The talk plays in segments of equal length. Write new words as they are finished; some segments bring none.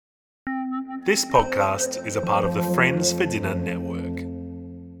This podcast is a part of the Friends for Dinner network.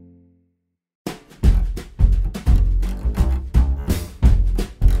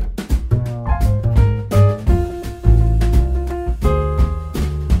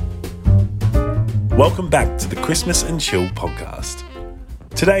 Welcome back to the Christmas and Chill podcast.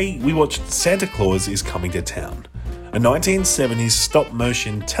 Today we watched Santa Claus is Coming to Town, a 1970s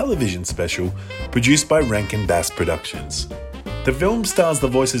stop-motion television special produced by Rankin Bass Productions. The film stars the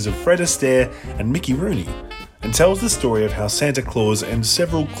voices of Fred Astaire and Mickey Rooney and tells the story of how Santa Claus and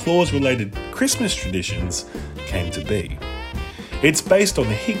several Claus-related Christmas traditions came to be. It's based on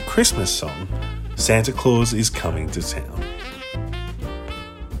the hit Christmas song, Santa Claus is Coming to Town.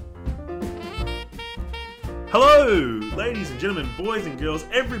 Hello, ladies and gentlemen, boys and girls,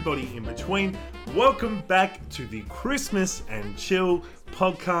 everybody in between. Welcome back to the Christmas and Chill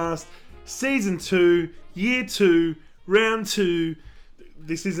podcast, Season 2, Year 2, Round 2.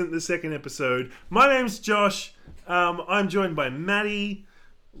 This isn't the second episode. My name's Josh. I'm joined by Maddie,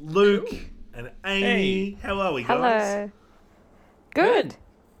 Luke, and Amy. Hey. How are we, guys? Hello. Good.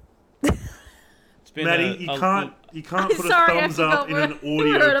 It's been Maddie, you can't put a Sorry, thumbs I up forgot in an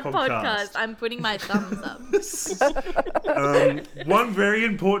we're audio on a podcast. I'm putting my thumbs up. One very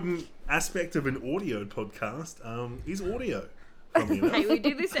important aspect of an audio podcast is audio. Funnily enough. Hey, we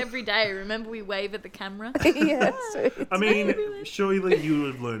do this every day. Remember we wave at the camera? Yes. I mean, surely you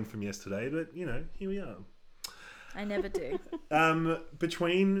would have learned from yesterday, but, you know, here we are. I never do.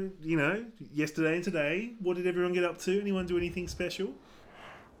 Between, yesterday and today, what did everyone get up to? Anyone do anything special?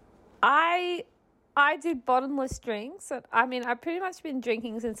 I did bottomless drinks. I've pretty much been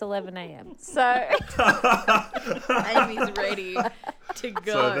drinking since 11 a.m. So Amy's ready to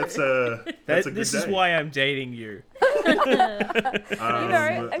go. So that's a good This day. is why I'm dating you.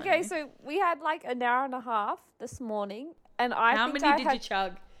 okay, so we had like an hour and a half this morning, and How think many I did had you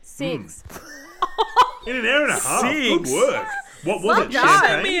chug? 6. In an hour and a half. Good Six. work. What was Well it? done. Send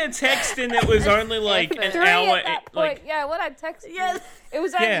Champagne? me a text and it was only like an 3 hour. at that point. Yeah, when I texted Yes. you, it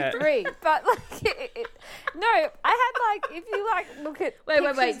was only Yeah. 3. But no, I had if you look at Wait.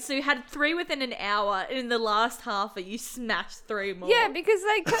 pictures- So you had 3 within an hour, and in the last half, you smashed 3 more. Yeah, because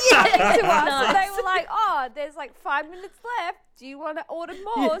they kept saying to us, and they Nice. were like, "Oh, there's like 5 minutes left. Do you want to order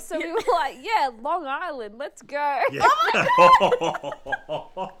more?" So we were like, "Yeah, Long Island, let's go." Yeah.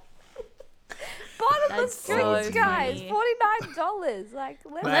 Bottomless That's so drinks, guys, funny. $49. Like,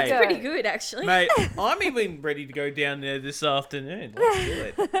 let's Mate. go. That's pretty good, actually. Mate, I'm even ready to go down there this afternoon. Let's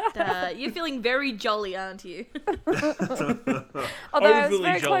do it. You're feeling very jolly, aren't you? Although I was Overly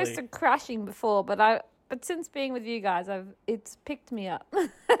very close jolly. to crashing before, but since being with you guys, it's picked me up.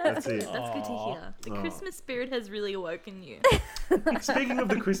 That's it. That's good to Aw. hear. The Christmas spirit has really awoken you. Speaking of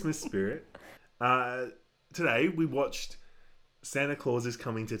the Christmas spirit, today we watched Santa Claus is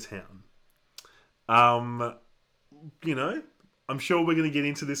Coming to Town. I'm sure we're going to get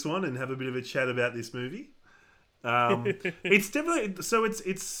into this one and have a bit of a chat about this movie. It's definitely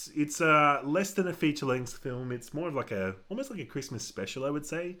it's less than a feature-length film. It's more of almost like a Christmas special, I would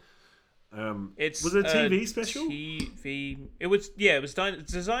say. It's Was it a TV special? TV. It was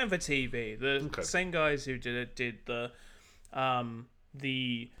designed for TV. The Okay. same guys who did it did the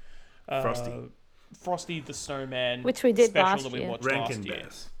Frosty the Snowman, Which we did special last that we year. watched Rankin last year.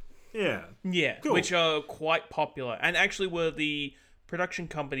 Bass. Yeah. Yeah, Cool. which are quite popular and actually were the production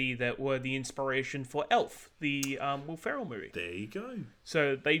company that were the inspiration for Elf, the Will Ferrell movie. There you go.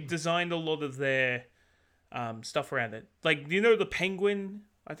 So they designed a lot of their stuff around it. Like, the penguin?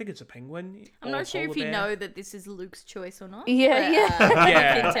 I think it's a penguin. I'm or not sure if polar you bear. know that this is Luke's choice or not. Yeah, but, yeah.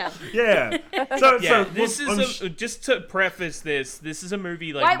 Yeah. you can tell. Yeah. So Yeah, so this look, is just to preface this is a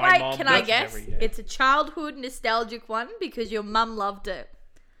movie like my Wait, mom can I watches guess? every year. It's a childhood nostalgic one because your mum loved it.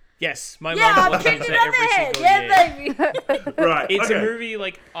 Yes, my Yeah, mom I'm watches picking it it on every the head. single Yeah, year. baby. right. It's okay. a movie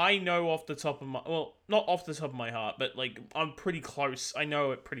like I know off the top of my not off the top of my heart, but like I'm pretty close. I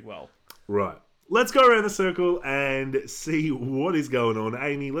know it pretty well. Right. Let's go around the circle and see what is going on.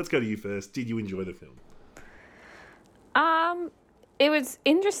 Amy, let's go to you first. Did you enjoy the film? It was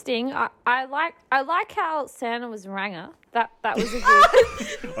interesting. I like how Santa was Ranger. That was a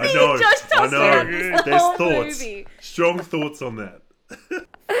good. I know. Josh I talks know. about this There's whole thoughts. movie. Strong thoughts on that.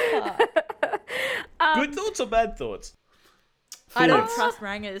 Good thoughts or bad thoughts? I don't Thoughts. trust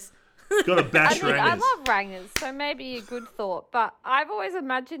rangers. Got to bash I Rangers. love Rangers, so maybe a good thought. But I've always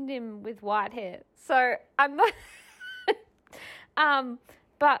imagined him with white hair, so I'm not.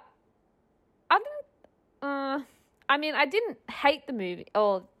 But I didn't. I didn't hate the movie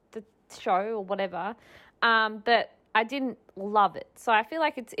or the show or whatever. But I didn't love it. So I feel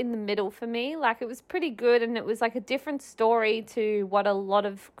like it's in the middle for me. Like, it was pretty good, and it was like a different story to what a lot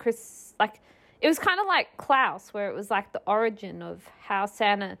of it was kind of like Klaus, where it was like the origin of how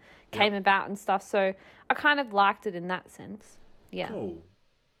Santa came about and stuff. So I kind of liked it in that sense. Yeah. Cool.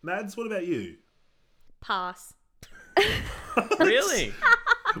 Mads, what about you? Pass. Really?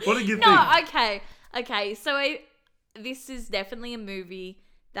 What did you think? No, okay. So this is definitely a movie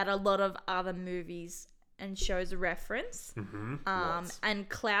that a lot of other movies and shows reference. Lots. And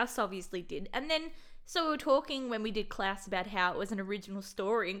Klaus obviously did. And then, so we were talking when we did Klaus about how it was an original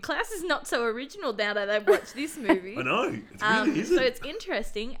story, and Klaus is not so original now that I've watched this movie. I know. It really isn't. So it's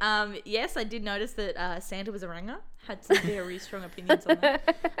interesting. Yes, I did notice that Santa was a ranger. Had some very strong opinions on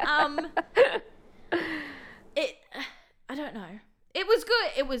that. I don't know. It was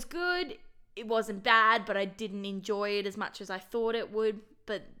good. It was good. It wasn't bad, but I didn't enjoy it as much as I thought it would.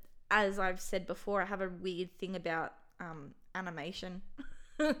 But as I've said before, I have a weird thing about animation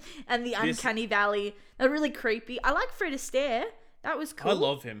and the Uncanny Valley. They're really creepy. I like Fred Astaire. That was cool. I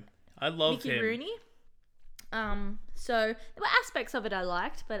love him. I love Mickey him. Rooney. So there were aspects of it I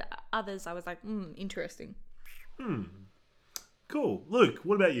liked, but others I was like, interesting. Cool. Luke,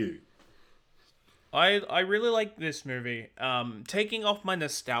 what about you? I really like this movie. Taking off my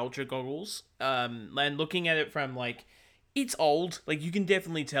nostalgia goggles, and looking at it from like, it's old. Like, you can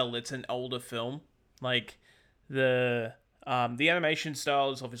definitely tell it's an older film. Like, the animation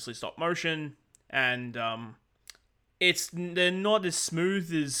style is obviously stop motion, and they're not as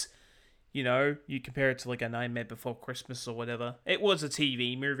smooth as, you know, you compare it to like A Nightmare Before Christmas or whatever. It was a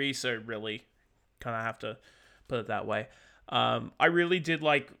TV movie, so really kind of have to put it that way. I really did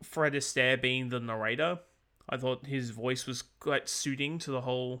like Fred Astaire being the narrator. I thought his voice was quite suiting to the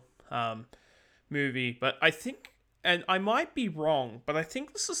whole movie. But I think, and I might be wrong, but I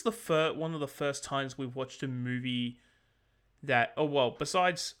think this is one of the first times we've watched a movie that,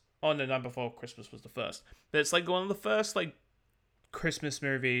 besides On the Night Before Christmas was the first, but it's like one of the first like Christmas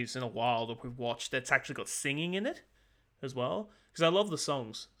movies in a while that we've watched that's actually got singing in it as well. Because I love the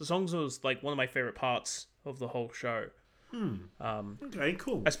songs. The songs was like one of my favorite parts of the whole show. Okay,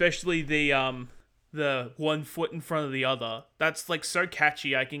 cool. Especially the one foot in front of the other. That's like so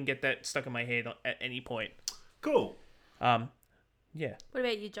catchy. I can get that stuck in my head at any point. Cool. Yeah. What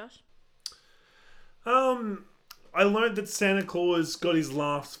about you, Josh? I learned that Santa Claus got his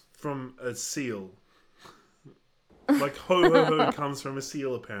laugh from a seal. Like ho ho ho comes from a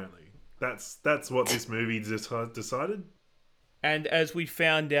seal, apparently. That's what this movie decided. And as we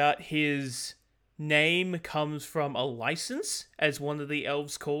found out, his name comes from a license, as one of the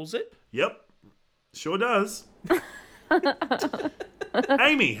elves calls it. Yep, sure does.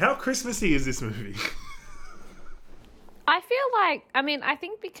 Amy, how Christmassy is this movie? I feel like, I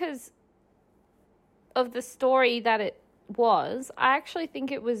think because of the story that it was, I actually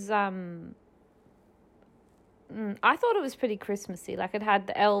think it was, I thought it was pretty Christmassy. Like, it had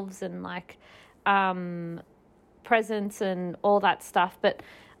the elves and, like, presents and all that stuff. But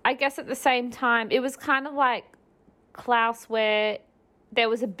I guess at the same time, it was kind of like Klaus, where there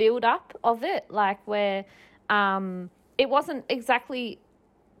was a build-up of it, like where it wasn't exactly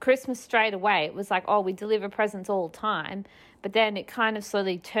Christmas straight away. It was like, oh, we deliver presents all the time. But then it kind of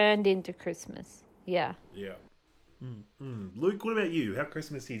slowly turned into Christmas. Yeah. Yeah. Luke, what about you? How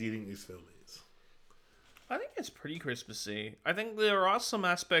Christmassy do you think this film is? I think it's pretty Christmassy. I think there are some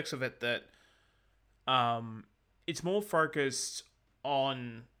aspects of it that it's more focused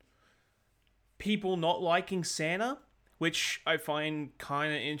on people not liking Santa, which I find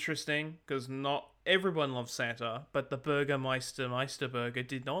kind of interesting, because not everyone loves Santa, but the Meister Burger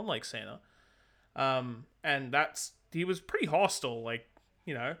did not like Santa. And he was pretty hostile, like,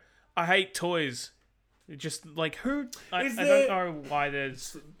 you know, I hate toys. Just like, who? I don't know why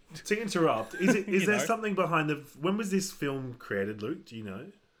there's... To interrupt, is there know? something behind when was this film created, Luke? Do you know?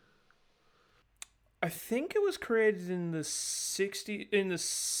 I think it was created in the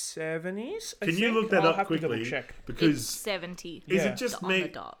 70s. Can you look that I'll up have to quickly? double-check. It's Because 70. is Yeah. it just on me? the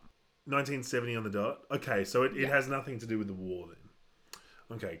dot. 1970 on the dot. Okay, so it has nothing to do with the war then.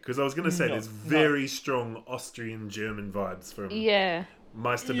 Okay, because I was going to say there's very strong Austrian-German vibes from Yeah.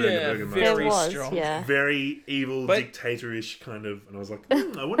 Meisterburger Burger very There Meister. was, strong. yeah. Very evil, But- dictatorish kind of, and I was like,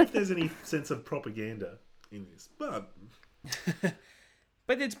 I wonder if there's any sense of propaganda in this. But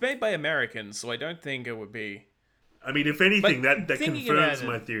But it's made by Americans, so I don't think it would be. I mean, if anything, But that thinking confirms about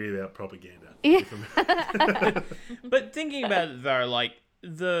it- my theory about propaganda. Yeah. But thinking about it though, like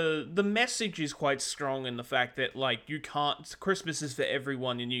the message is quite strong in the fact that like you can't, Christmas is for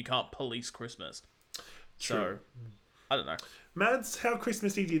everyone and you can't police Christmas. True. So I don't know. Mads, how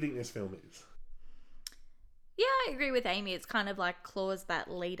Christmassy do you think this film is? Yeah, I agree with Amy. It's kind of like claws that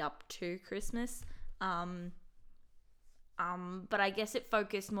lead up to Christmas. But I guess it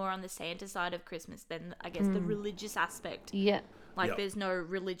focused more on the Santa side of Christmas than I guess the religious aspect. Yeah. Like Yep. there's no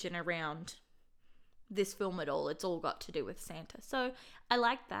religion around this film at all. It's all got to do with Santa. So I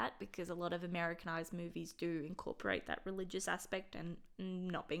like that because a lot of Americanized movies do incorporate that religious aspect, and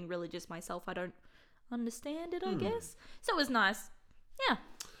not being religious myself, I don't understand it, I guess. So it was nice. Yeah.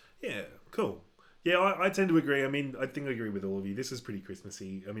 Yeah, cool. Yeah, I tend to agree. I mean, I think I agree with all of you. This is pretty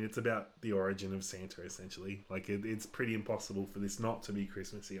Christmassy. I mean, it's about the origin of Santa, essentially. Like, it's pretty impossible for this not to be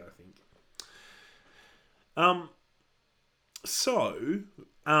Christmassy, I think. I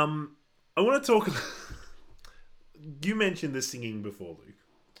want to talk... You mentioned the singing before, Luke.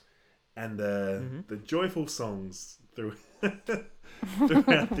 And the joyful songs throughout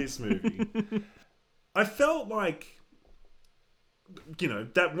this movie. I felt like... You know,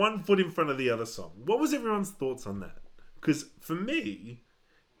 that one foot in front of the other song. What was everyone's thoughts on that? Because for me,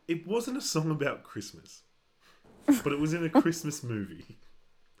 it wasn't a song about Christmas, but it was in a Christmas movie.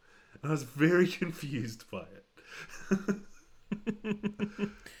 And I was very confused by it.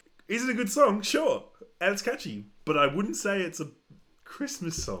 Is it a good song? Sure. And it's catchy. But I wouldn't say it's a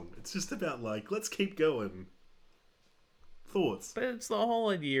Christmas song. It's just about, like, let's keep going. Thoughts? But it's the whole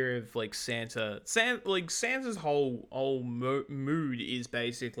idea of like Santa's whole mood is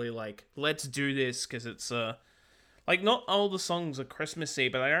basically like, let's do this because it's like not all the songs are Christmassy,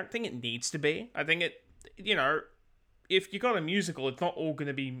 but I don't think it needs to be. I think it, you know, if you got a musical, it's not all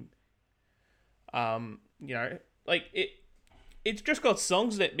gonna be, you know, like it's just got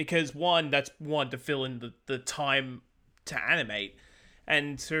songs in it because that's one to fill in the time to animate,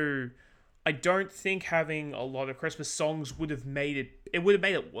 and two, I don't think having a lot of Christmas songs would have made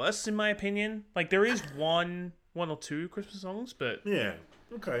it worse, in my opinion. Like, there is one or two Christmas songs, but Yeah.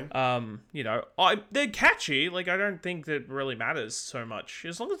 Okay. you know, they're catchy. Like, I don't think that really matters so much.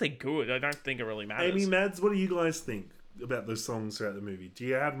 As long as they're good, I don't think it really matters. Amy, Mads, what do you guys think about those songs throughout the movie? Do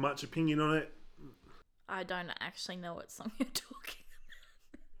you have much opinion on it? I don't actually know what song you're talking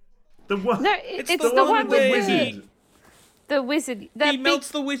The one. No, it's the one with the with wizard. the wizard. He That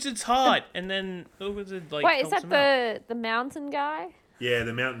melts the wizard's heart, and then the wizard like. Wait, is helps that him out. the mountain guy? Yeah,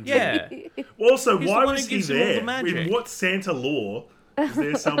 the mountain. Yeah. Also, He's the why one was who he gives him all the there? magic. In what Santa lore is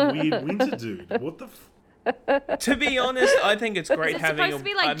there some weird winter dude? What the? To be honest, I think it's great Is it having supposed to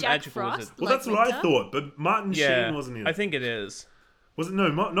be like a Jack magical Frost? wizard. Well, Like that's what I winter? thought. But Martin Yeah, Sheen wasn't in it. I think it is. Was it? No,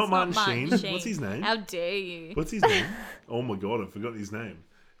 not It's Martin not Sheen. Martin What's his name? How dare you? What's his name? Oh my god, I forgot his name.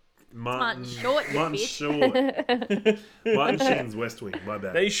 Martin Short, you Martin bitch. Short. Martin Sheen's West Wing. My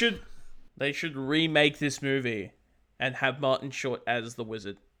bad. They should remake this movie and have Martin Short as the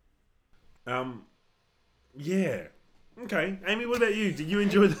wizard. Yeah. Okay, Amy, what about you? Did you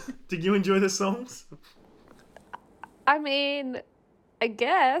enjoy the songs? I mean, I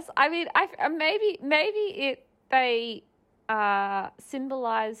guess. I mean, maybe they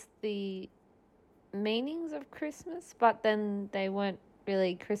symbolize the meanings of Christmas, but then they weren't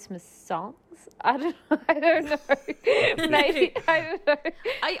really Christmas songs. I don't know. Maybe I don't know.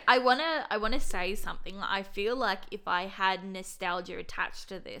 I wanna say something. I feel like if I had nostalgia attached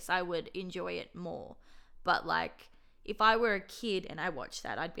to this, I would enjoy it more. But like, if I were a kid and I watched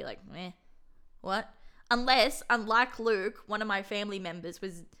that, I'd be like, meh, what? Unless, unlike Luke, one of my family members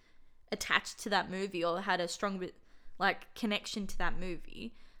was attached to that movie or had a strong like connection to that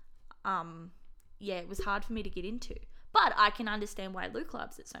movie. Yeah, it was hard for me to get into. But I can understand why Luke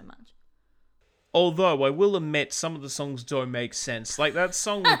loves it so much. Although I will admit some of the songs don't make sense. Like that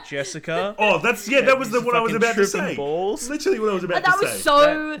song with Jessica. Oh, that was what I was fucking about to tripping say. balls. Literally what I was about That to say. was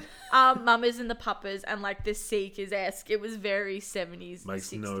so Mamas and the Puppers and like the Seekers-esque. It was very 70s.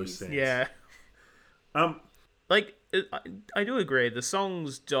 Makes 60s. no sense. Yeah. Like, I do agree, the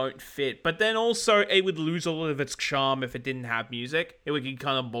songs don't fit, but then also it would lose a lot of its charm if it didn't have music. It would get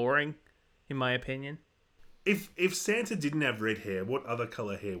kind of boring, in my opinion. If Santa didn't have red hair, what other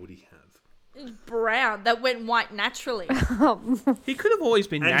color hair would he have? It was brown that went white naturally. He could have always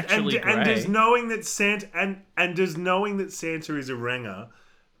been naturally grey. And does knowing that Santa is a ranger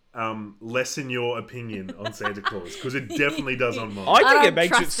lessen your option on Santa Claus? Because it definitely does on mine. I think don't it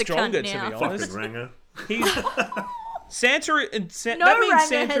makes it trust the cunt stronger, to now. be Fucking honest. ranger. He's Santa. No that means ranger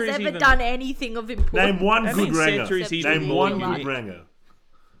Santa has is ever even, done anything of importance. Name one That good means ranger. Santa is even Name more one good unique. ranger.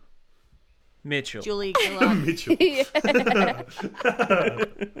 Mitchell. Julie Gillard. Mitchell.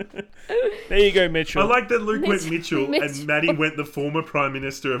 There you go, Mitchell. I like that Luke went Mitchell Mitchell. and Maddie went the former Prime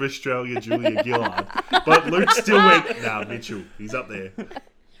Minister of Australia, Julia Gillard. But Luke still went, nah, Mitchell. He's up there.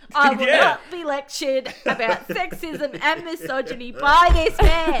 I will Yeah. not be lectured about sexism and misogyny by this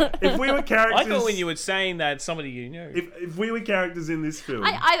man. If we were characters, I thought when you were saying that, somebody you knew. if we were characters in this film,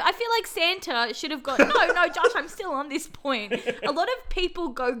 I feel like Santa should have got no, Josh, I'm still on this point. A lot of people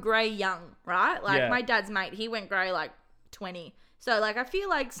go grey young, right? Like Yeah. my dad's mate, he went grey like 20. So like I feel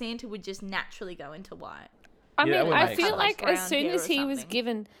like Santa would just naturally go into white. I Yeah, that mean, would I make feel sense. like as Brown soon hair as or he was something.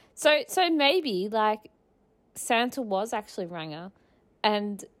 given, so maybe like Santa was actually Ranger,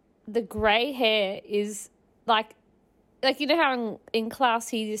 and the grey hair is like you know how in class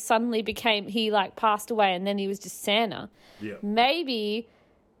he just suddenly became he passed away and then he was just Santa. yeah. Maybe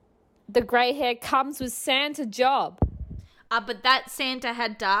the grey hair comes with Santa's job. But that Santa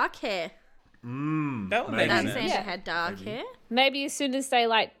had dark hair. That would maybe. make That sense. Santa Yeah. had dark hair. Maybe as soon as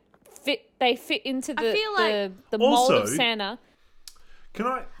they fit into I feel like- the mold of Also- Santa. Can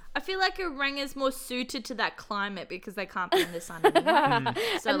I? I feel like a Ranger's more suited to that climate because they can't be in the sun anymore.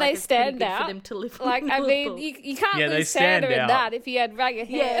 So And like, they it's pretty stand good out. for them to live. Like, I mean, you can't Yeah, they lose stand Santa in out. that if you had Ranger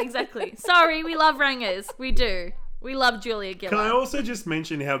hair. yeah, exactly. Sorry, we love Rangers. We do. We love Julia Gillard. Can I also just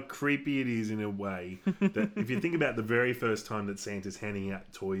mention how creepy it is in a way that if you think about the very first time that Santa's handing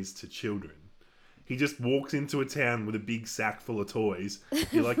out toys to children, he just walks into a town with a big sack full of toys.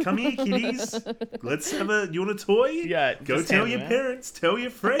 You're like, come here, kiddies. Let's have a... You want a toy? Yeah, Go just tell hand your them out. parents. Tell your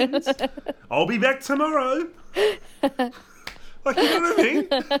friends. I'll be back tomorrow. Like, you know what I mean?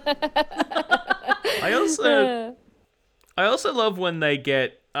 I also love when they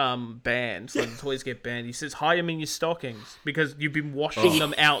get banned. Like the toys get banned. He says, "Hide them in your stockings because you've been washing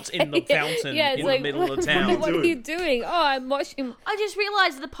them out in the fountain Yeah, it's in like, the middle of what town." are you doing? Oh, I'm washing. I just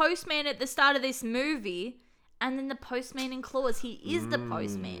realized the postman at the start of this movie, and then the postman in Claws. He is the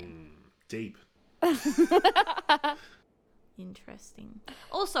postman. Deep. Interesting.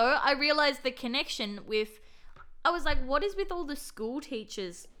 Also, I realized the connection with. I was like, what is with all the school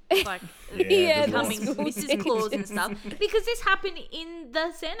teachers? Like, Yeah, the becoming school Mrs. Claus and teachers. stuff. Because this happened in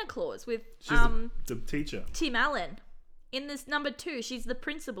the Santa Claus with She's the teacher. Tim Allen. In this number 2, she's the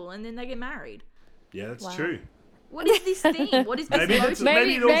principal, and then they get married. Yeah, that's Wow. true. What is this theme? What is this Maybe that's, motion?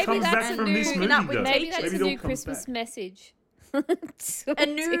 maybe it all maybe comes that's back a from this new- movie, Not with though. Maybe that's Maybe a it all new comes Christmas back. message. A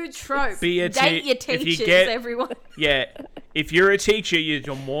new trope. Be a Date your if you teachers, get- everyone. Yeah, if you're a teacher,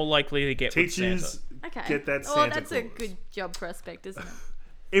 you're more likely to get with Santa. Teachers, Okay. get that Oh, Santa that's a Claus. good job prospect, isn't it?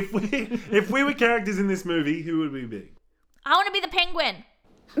 If we were characters in this movie, who would we be? I want to be the penguin.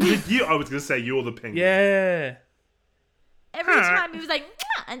 You, I was going to say you're the penguin. Yeah. Every time he was like,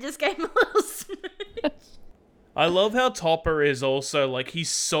 "Mwah," and just gave him a little smooch. I love how Topper is also like he's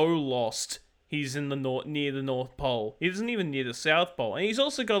so lost. He's in the near the North Pole. He isn't even near the South Pole, and he's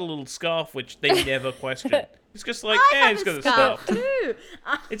also got a little scarf which they never question. It's just like, I yeah, have he's got a a scarf scarf. too.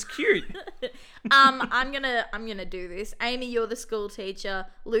 It's cute. I'm gonna do this. Amy, you're the school teacher.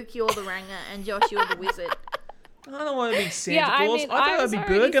 Luke, you're the Ranger, and Josh, you're the wizard. I don't want to be Santa Yeah, I Claus. mean, I thought was I'd be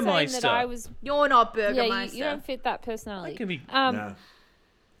already saying Burgermeister. that I was. You're not Yeah, Burgermeister. you don't fit that personality. I could be. Nah.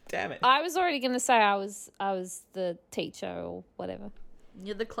 Damn it. I was already gonna say I was the teacher or whatever.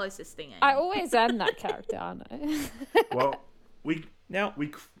 You're the closest thing, Amy. I always am that character, aren't I? Well, we... Now,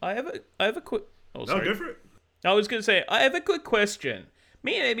 we I have a quick. Oh, no, sorry. go for it. I was gonna say I have a quick question.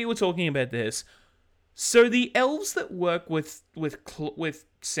 Me and Amy were talking about this. So the elves that work with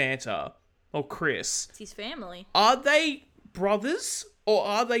Santa or Chris, It's his family. are they brothers or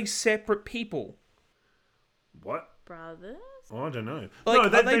are they separate people? What? Brothers? Oh, I don't know. Like, no, are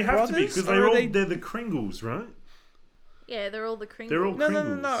they, they they have to be brothers, because or are they- they're the Kringles, right? Yeah, they're all the Kringles. They're all No.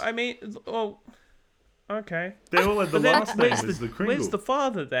 Kringles. I mean, oh, okay. They all had the But then last name where's is the the Kringle. where's the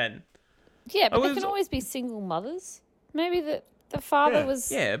father then? Yeah, but I they was- can always be single mothers. Maybe the father Yeah.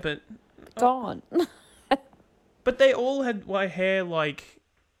 was Yeah, but gone. they all had white hair like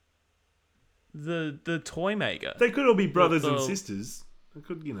the toy maker. They could all be brothers and the- sisters. They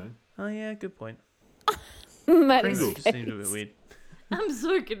could, you know. Oh yeah, good point. Maddie's Pringles. Just seemed a bit weird. I'm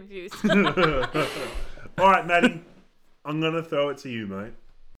so confused. All right, Maddie. I'm going to throw it to you, mate.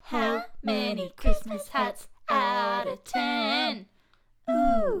 How many Christmas hats out of 10?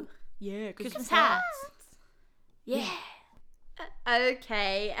 Ooh. Yeah, Christmas hats. Yeah.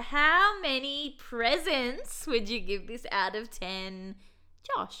 Okay, how many presents would you give this out of 10?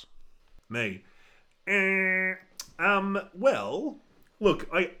 Josh. Me. Well, look,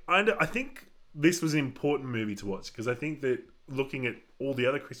 I think this was an important movie to watch because I think that looking at all the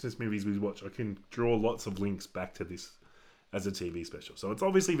other Christmas movies we watch, I can draw lots of links back to this as a TV special. So it's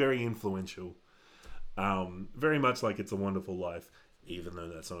obviously very influential. Very much like It's a Wonderful Life, even though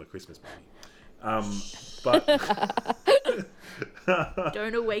that's not a Christmas movie. But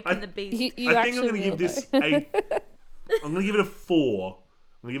Don't awaken the beast. You I think I'm actually going to give will, this though. I'm going to give it a 4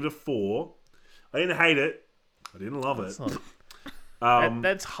 I'm going to give it a 4. I didn't hate it. I didn't love it.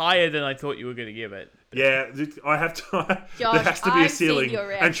 That's higher than I thought you were going to give it. Yeah, I have to. Josh, there has to be a I've seen ceiling, your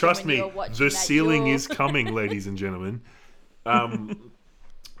reaction and trust when me, you were watching the that. ceiling You're- is coming, ladies and gentlemen.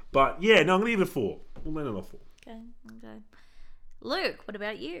 But yeah, no, I'm gonna give it a 4. We'll land on a 4. Okay. Luke, what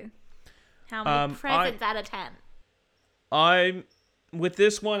about you? How many presents out of 10? With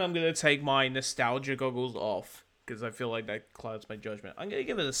this one, I'm gonna take my nostalgia goggles off because I feel like that clouds my judgment. I'm gonna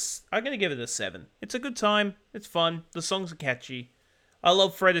give it a 7. It's a good time. It's fun. The songs are catchy. I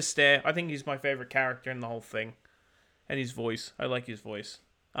love Fred Astaire. I think he's my favorite character in the whole thing, and his voice. I like his voice.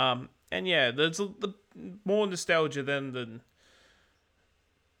 And yeah, there's the more nostalgia than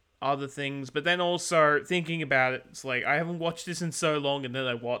other things. But then also thinking about it, it's like I haven't watched this in so long, and then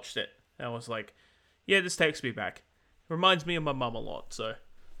I watched it, and I was like, yeah, this takes me back. Reminds me of my mum a lot. So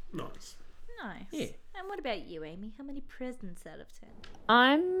Nice. Nice. Yeah. And what about you, Amy? How many presents out of 10?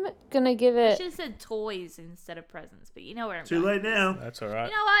 I'm gonna give I it. should have said toys instead of presents, but you know where I'm Too going. late now. that's all right.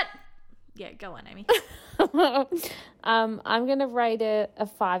 You know what? Yeah, go on, Amy. I'm gonna rate it a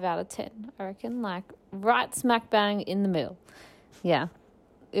 5 out of 10. I reckon, like right smack bang in the middle. Yeah,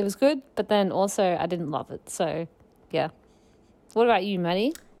 it was good, but then also I didn't love it. So, yeah. What about you,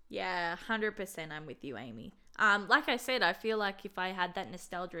 Maddie? Yeah, 100% I'm with you, Amy. Like I said, I feel like if I had that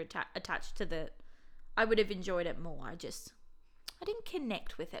nostalgia attached to the, I would have enjoyed it more. I didn't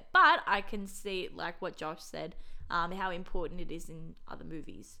connect with it, but I can see, like what Josh said, how important it is in other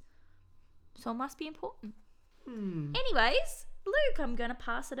movies. So it must be important. Anyways, Luke, I'm gonna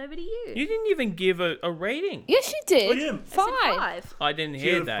pass it over to you. You didn't even give a rating. Yes, you did. Oh, yeah. I said 5. I didn't Give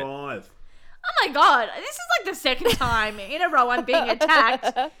hear it a that. 5. Oh my god, this is like the second time in a row I'm being attacked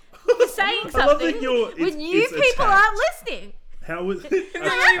for saying I love that something it's when you people attacked. aren't listening. How was it?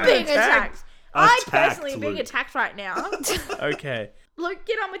 I am being attacked. I Attacked, personally am being Luke. attacked right now. Okay. Luke,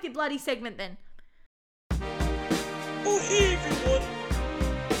 get on with your bloody segment then. Oh, hey everyone!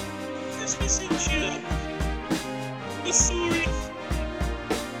 Christmas and chill. Sorry.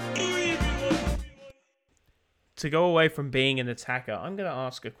 Sorry, everyone. To go away from being an attacker, I'm going to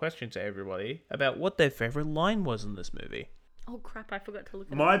ask a question to everybody about what their favorite line was in this movie. Oh crap, I forgot to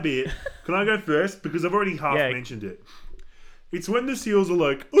look at My bit. Can I go first? Because I've already half Yeah. mentioned it. It's when the seals are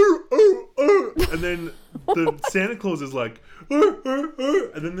like, oh, oh, oh, and then the Santa Claus is like, oh, oh, oh,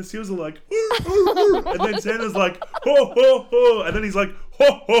 and then the seals are like, oh, oh, oh, and then Santa's like, ho, ho, ho, and then he's like,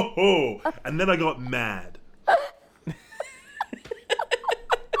 ho, ho, ho, and then I got mad.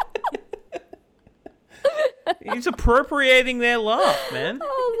 He's appropriating their laugh, man.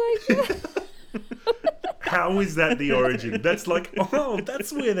 Oh my god. How is that the origin? That's like, oh,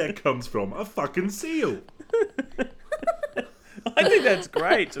 that's where that comes from. A fucking seal. I think that's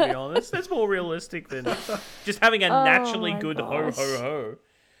great, to be honest. That's more realistic than just having a naturally my good gosh. ho ho ho.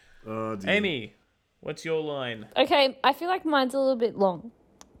 Oh, dear. Amy, what's your line? Okay, I feel like mine's a little bit long,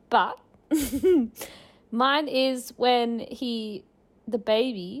 but mine is when the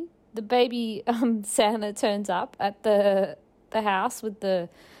baby Santa turns up at the house with the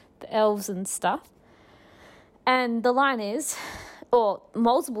elves and stuff, and the line is, or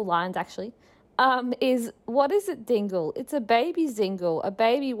multiple lines actually, is what is it, Dingle? It's a baby zingle, a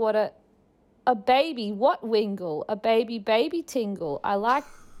baby what wingle, a baby tingle. I like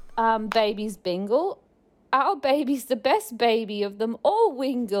babies bingle. Our baby's the best baby of them all,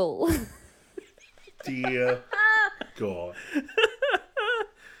 Wingle. Dear God.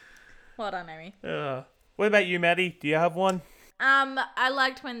 Well done, Amy. What about you, Maddie? Do you have one? I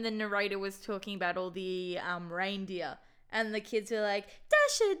liked when the narrator was talking about all the reindeer, and the kids were like,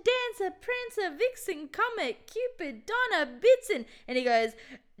 Dasher, Dancer, Prancer, Vixen, Comet, Cupid, Donna, Blitzen, and he goes,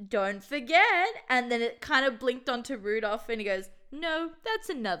 don't forget, and then it kind of blinked onto Rudolph, and he goes, no, that's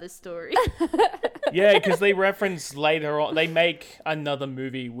another story. Yeah, because they reference later on. They make another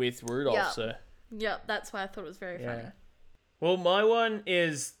movie with Rudolph, Yeah. so... Yep, that's why I thought it was very funny. Yeah. Well, my one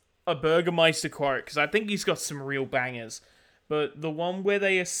is a Burgermeister quote, because I think he's got some real bangers. But the one where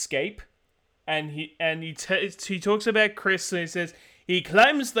they escape, and he talks about Chris, and he says, he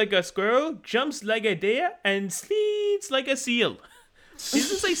climbs like a squirrel, jumps like a deer, and slides like a seal. He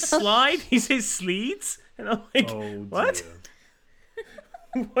doesn't say slide, he says slides. And I'm like, Oh, what? dear.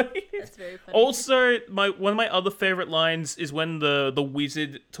 What? That's very funny. Also, one of my other favorite lines is when the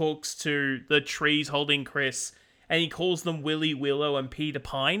wizard talks to the trees holding Chris, and he calls them Willy, Willow, and Peter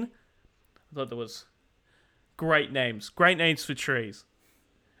Pine. I thought that was great names for trees.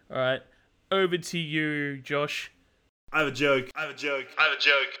 All right, over to you, Josh. I have a joke.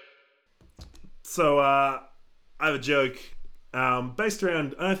 So, I have a joke based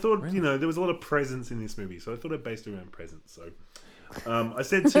around, and I thought, there was a lot of presents in this movie, so I thought it based around presents. So, I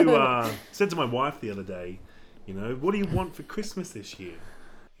said to my wife the other day, you know, what do you want for Christmas this year?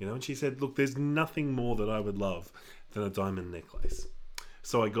 You know, and she said, look, there's nothing more that I would love than a diamond necklace.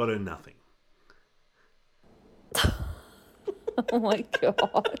 So I got her nothing. Oh my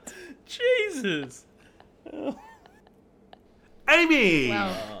god. Jesus. Amy!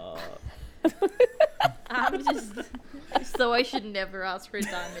 Well, I'm just. So I should never ask for a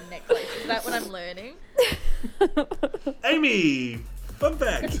diamond necklace. Is that what I'm learning? Amy! Fun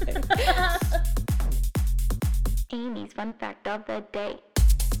fact! Amy's fun fact of the day.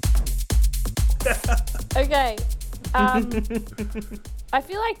 Okay. I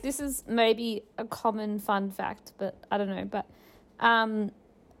feel like this is maybe a common fun fact, but I don't know. But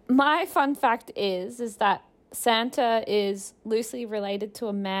my fun fact is that Santa is loosely related to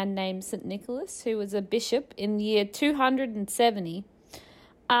a man named St. Nicholas, who was a bishop in the year 270,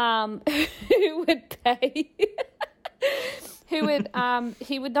 who would pay... he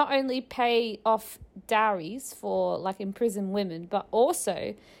would not only pay off dowries for like imprisoned women, but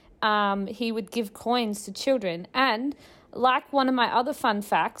also he would give coins to children, and like one of my other fun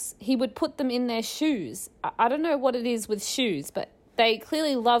facts, he would put them in their shoes. I don't know what it is with shoes, but they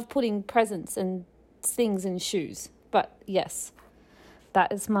clearly love putting presents and things in shoes. But yes,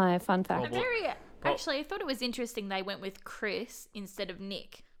 that is my fun fact. Actually, I thought it was interesting they went with Chris instead of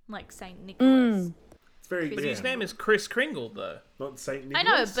Nick, like Saint Nicholas. It's very But his name is Chris Kringle, though. not Saint I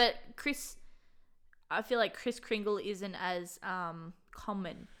Nicholas. know, but Chris. I feel like Chris Kringle isn't as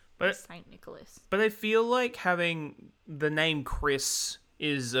common as Saint Nicholas. But I feel like having the name Chris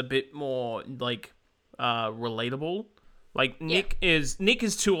is a bit more like relatable. Like Nick is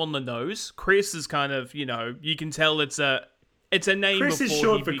too on the nose. Chris is kind of, you know, you can tell it's a name. Chris is before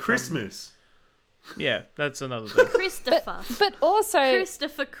short he for becomes- Christmas. Yeah, that's another thing. Christopher. But also,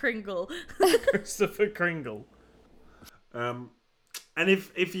 Christopher Kringle. Christopher Kringle. And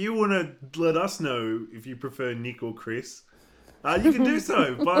if you want to let us know if you prefer Nick or Chris, you can do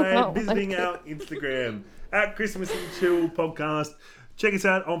so by Oh my visiting our Instagram at Christmas and Chill Podcast. Check us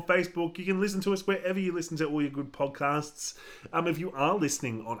out on Facebook. You can listen to us wherever you listen to all your good podcasts. If you are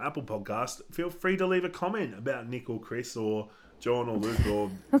listening on Apple Podcast, feel free to leave a comment about Nick or Chris or John or Luke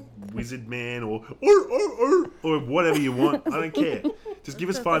or Wizard Man or whatever you want. I don't care. Just give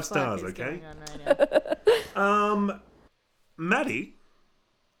us 5 stars, okay? Maddie,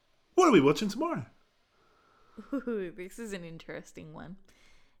 what are we watching tomorrow? Ooh, this is an interesting one.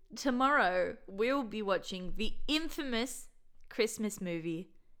 Tomorrow, we'll be watching the infamous Christmas movie,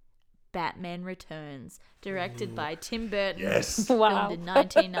 Batman Returns, directed by Tim Burton. Yes. wow. Filmed in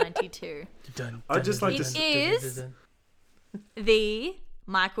 1992. I'd just like to... It is the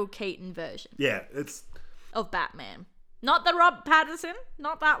Michael Keaton version Yeah, it's... of Batman. Not the Rob Pattinson,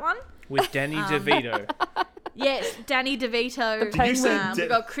 not that one. With Danny DeVito. Yes, Danny DeVito. Did you say We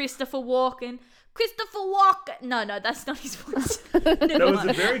got Christopher Walken. Christopher Walken. No, that's not his voice. That was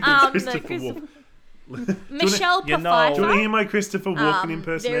a very good Christopher Christopher- Walken. Michelle You know- Pfeiffer. Do you want to hear my Christopher Walken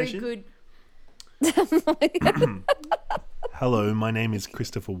impersonation? Very good. Hello, my name is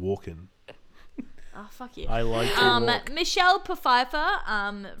Christopher Walken. Oh, fuck you. I like to walk. Michelle Pfeiffer,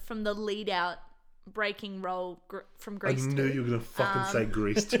 from the lead out breaking role from I Grease knew 2. you were going to fucking say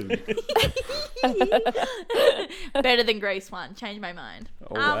Grease too. Better than Grease 1. Changed my mind.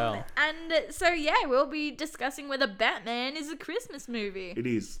 Oh, wow. And so, yeah, we'll be discussing whether Batman is a Christmas movie. It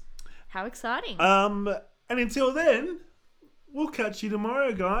is. How exciting. And until then, we'll catch you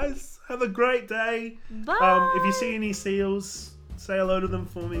tomorrow, guys. Have a great day. Bye. If you see any seals, say hello to them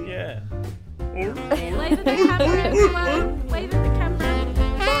for me. Yeah. Wave at the camera, everyone. Wave at the camera.